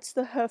regulates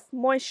the hoof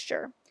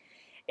moisture.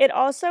 It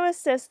also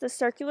assists the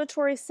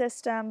circulatory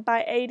system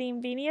by aiding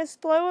venous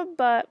flow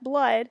of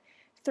blood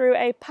through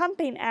a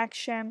pumping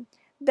action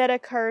that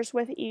occurs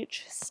with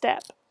each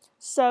step.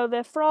 So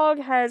the frog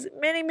has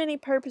many, many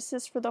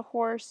purposes for the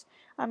horse.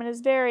 It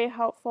is very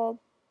helpful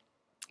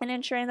in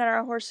ensuring that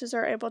our horses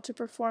are able to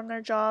perform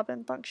their job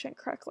and function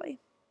correctly.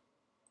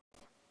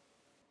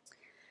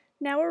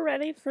 Now we're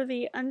ready for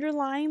the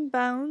underlying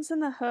bones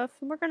in the hoof,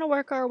 and we're going to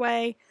work our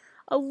way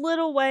a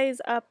little ways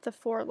up the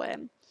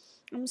forelimb.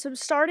 So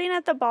starting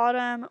at the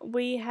bottom,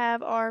 we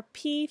have our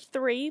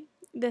P3.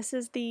 This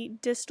is the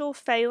distal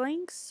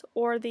phalanx,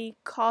 or the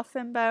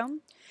coffin bone.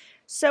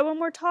 So when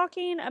we're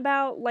talking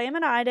about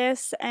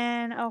laminitis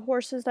and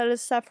horses that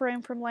is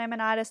suffering from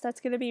laminitis, that's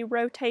going to be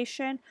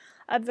rotation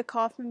of the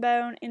coffin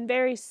bone. In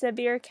very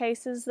severe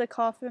cases, the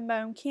coffin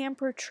bone can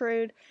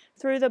protrude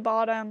through the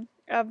bottom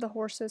of the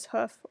horse's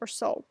hoof or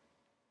sole.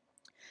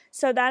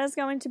 So that is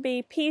going to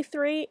be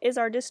P3 is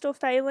our distal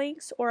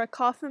phalanx, or a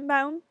coffin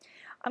bone.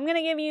 I'm going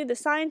to give you the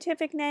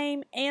scientific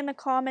name and the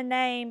common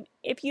name.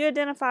 If you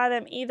identify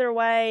them either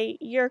way,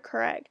 you're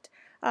correct.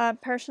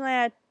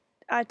 Personally,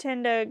 I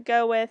tend to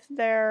go with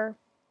their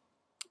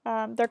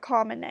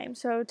common name.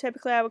 So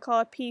typically I would call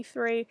a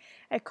P3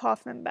 a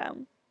coffin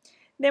bone.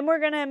 Then we're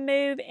going to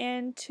move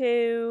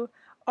into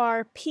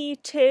our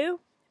P2.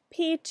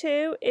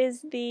 P2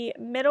 is the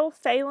middle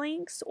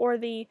phalanx, or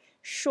the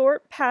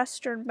short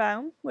pastern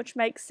bone, which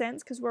makes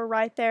sense because we're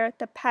right there at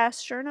the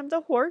pastern of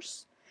the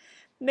horse.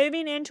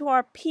 Moving into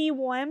our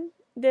P1,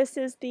 this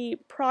is the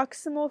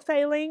proximal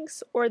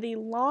phalanx, or the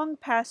long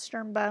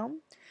pastern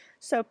bone.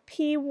 So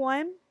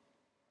P1,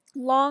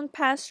 long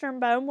pastern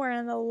bone, we're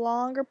in the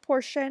longer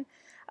portion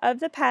of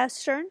the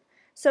pastern.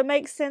 So it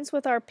makes sense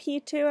with our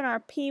P2 and our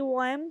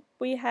P1,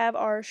 we have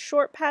our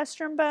short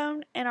pastern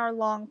bone and our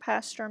long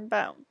pastern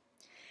bone.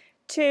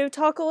 To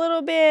talk a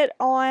little bit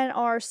on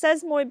our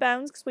sesamoid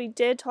bones, because we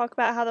did talk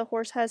about how the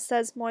horse has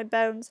sesamoid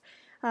bones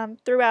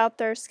throughout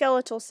their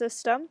skeletal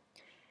system.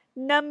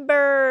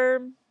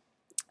 Number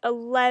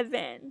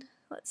 11,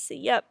 let's see,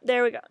 yep,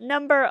 there we go.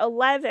 Number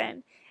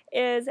 11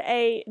 is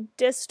a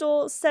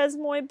distal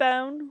sesamoid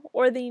bone,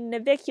 or the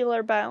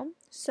navicular bone.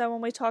 So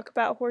when we talk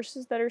about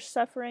horses that are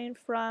suffering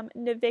from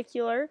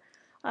navicular,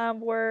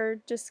 we're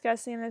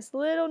discussing this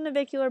little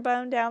navicular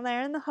bone down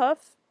there in the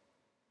hoof.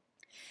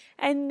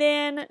 And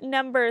then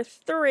number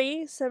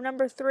 3, so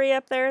number 3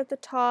 up there at the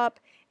top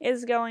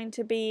is going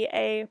to be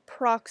a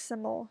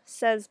proximal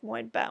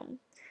sesamoid bone.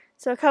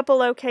 So a couple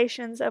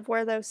locations of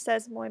where those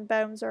sesamoid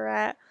bones are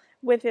at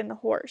within the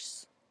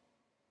horse.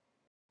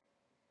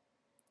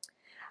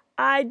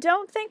 I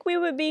don't think we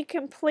would be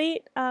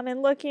complete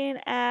in looking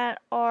at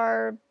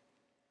our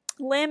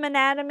limb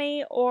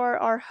anatomy or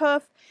our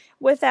hoof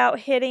without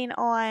hitting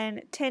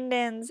on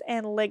tendons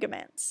and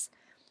ligaments.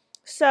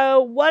 So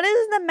what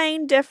is the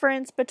main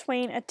difference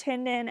between a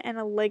tendon and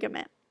a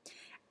ligament?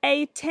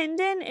 A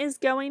tendon is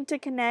going to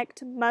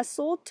connect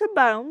muscle to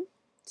bone.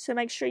 So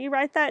make sure you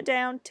write that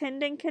down.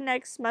 Tendon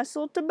connects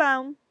muscle to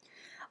bone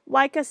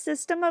like a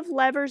system of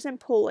levers and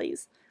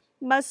pulleys.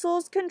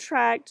 Muscles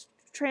contract,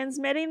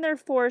 transmitting their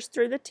force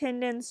through the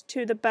tendons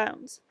to the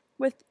bones.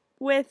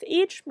 With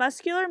each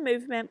muscular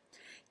movement,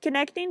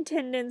 connecting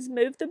tendons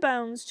move the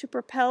bones to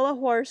propel a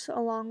horse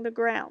along the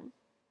ground.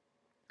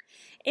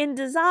 In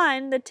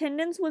design, the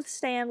tendons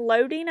withstand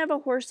loading of a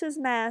horse's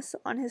mass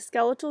on his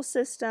skeletal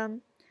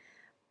system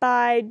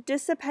by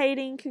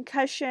dissipating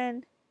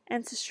concussion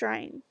and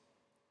strain.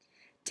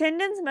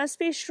 Tendons must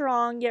be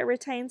strong yet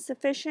retain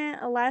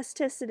sufficient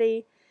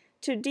elasticity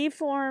to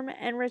deform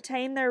and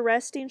retain their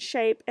resting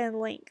shape and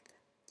length.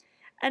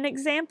 An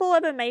example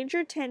of a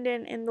major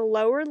tendon in the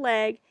lower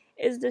leg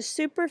is the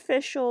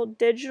superficial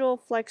digital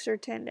flexor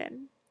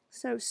tendon.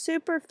 So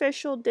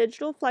superficial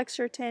digital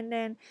flexor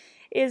tendon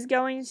is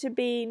going to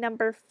be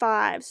number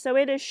 5. So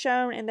it is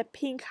shown in the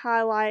pink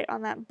highlight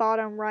on that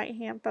bottom right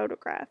hand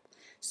photograph.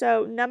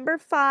 So number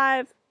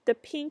 5, the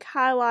pink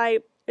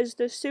highlight, is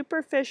the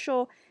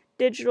superficial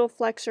digital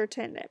flexor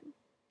tendon.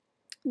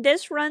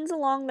 This runs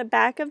along the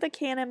back of the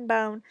cannon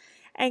bone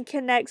and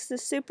connects the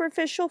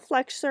superficial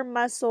flexor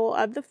muscle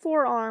of the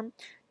forearm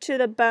to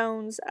the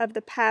bones of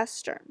the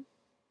pastern.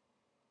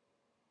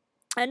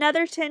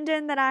 Another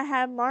tendon that I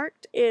have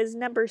marked is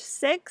number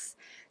 6.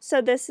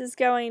 So this is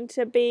going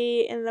to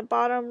be in the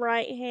bottom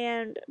right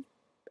hand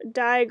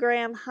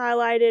diagram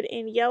highlighted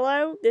in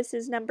yellow. This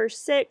is number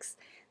 6,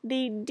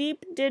 the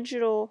deep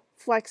digital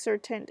flexor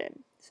tendon.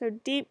 So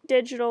deep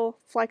digital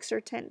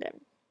flexor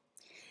tendon.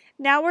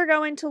 Now we're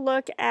going to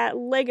look at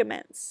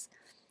ligaments.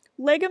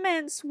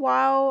 Ligaments,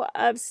 while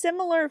of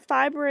similar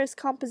fibrous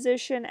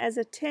composition as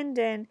a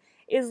tendon,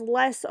 is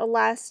less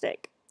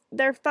elastic.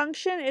 Their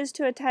function is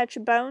to attach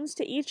bones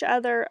to each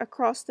other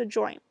across the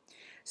joint.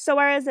 So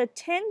whereas a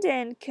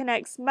tendon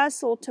connects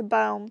muscle to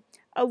bone,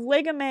 a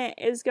ligament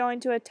is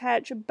going to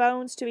attach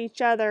bones to each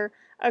other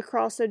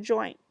across a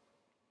joint.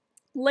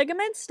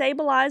 Ligaments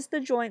stabilize the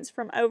joints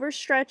from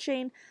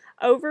overstretching,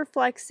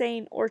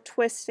 overflexing, or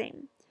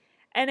twisting.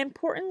 An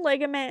important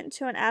ligament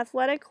to an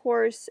athletic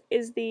horse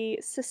is the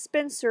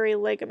suspensory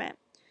ligament,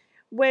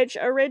 which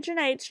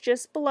originates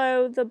just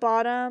below the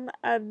bottom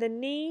of the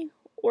knee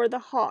or the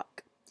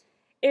hock.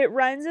 It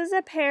runs as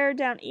a pair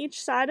down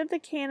each side of the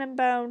cannon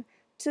bone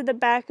to the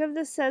back of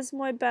the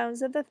sesamoid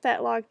bones of the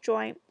fetlock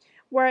joint,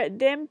 where it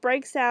then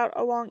breaks out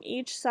along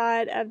each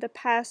side of the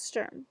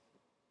pastern.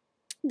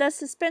 The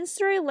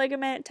suspensory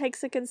ligament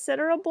takes a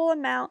considerable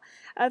amount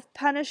of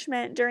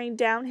punishment during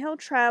downhill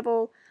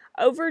travel,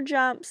 over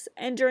jumps,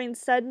 and during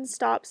sudden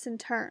stops and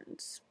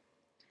turns.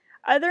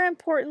 Other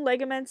important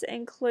ligaments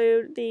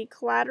include the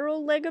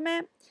collateral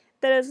ligament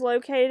that is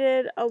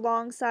located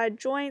alongside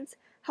joints,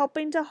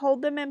 helping to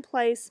hold them in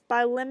place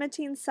by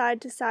limiting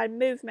side-to-side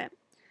movement.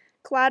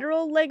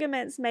 Collateral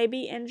ligaments may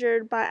be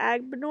injured by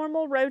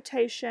abnormal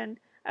rotation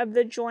of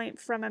the joint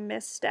from a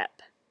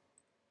misstep.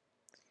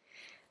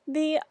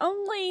 The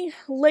only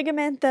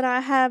ligament that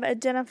I have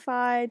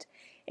identified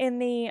in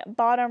the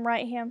bottom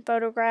right hand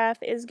photograph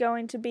is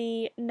going to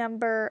be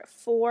number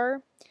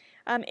 4.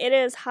 It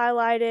is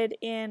highlighted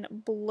in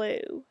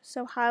blue.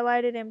 So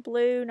highlighted in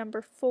blue,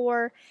 number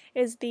 4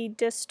 is the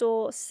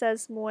distal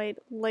sesamoid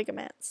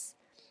ligaments.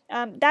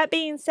 That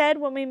being said,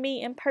 when we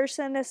meet in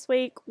person this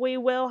week, we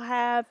will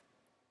have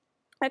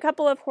a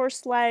couple of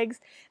horse legs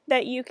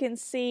that you can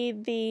see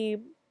the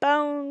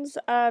bones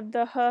of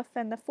the hoof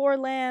and the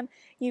forelimb.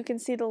 You can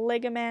see the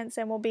ligaments,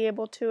 and we'll be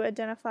able to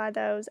identify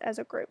those as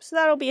a group. So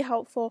that'll be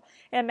helpful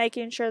in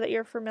making sure that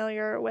you're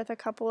familiar with a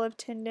couple of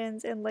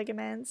tendons and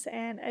ligaments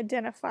and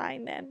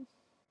identifying them.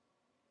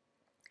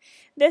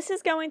 This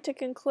is going to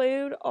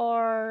conclude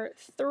our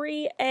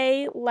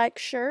 3A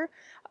lecture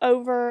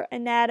over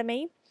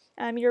anatomy.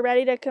 You're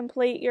ready to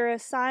complete your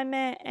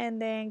assignment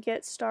and then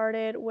get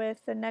started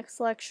with the next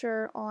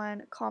lecture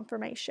on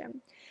conformation.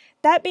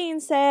 That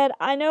being said,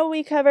 I know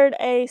we covered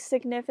a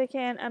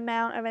significant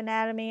amount of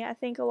anatomy. I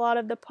think a lot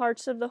of the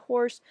parts of the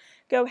horse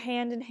go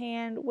hand in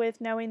hand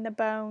with knowing the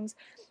bones.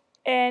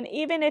 And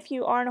even if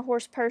you aren't a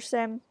horse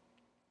person,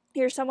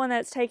 you're someone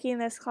that's taking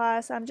this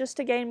class, just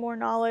to gain more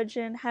knowledge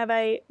and have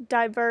a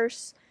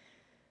diverse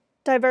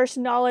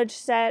knowledge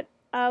set.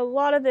 A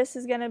lot of this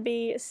is going to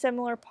be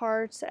similar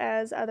parts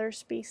as other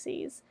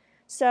species.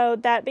 So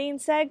that being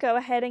said, go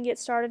ahead and get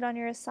started on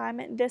your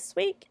assignment this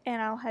week,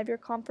 and I'll have your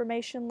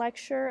confirmation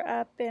lecture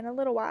up in a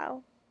little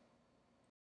while.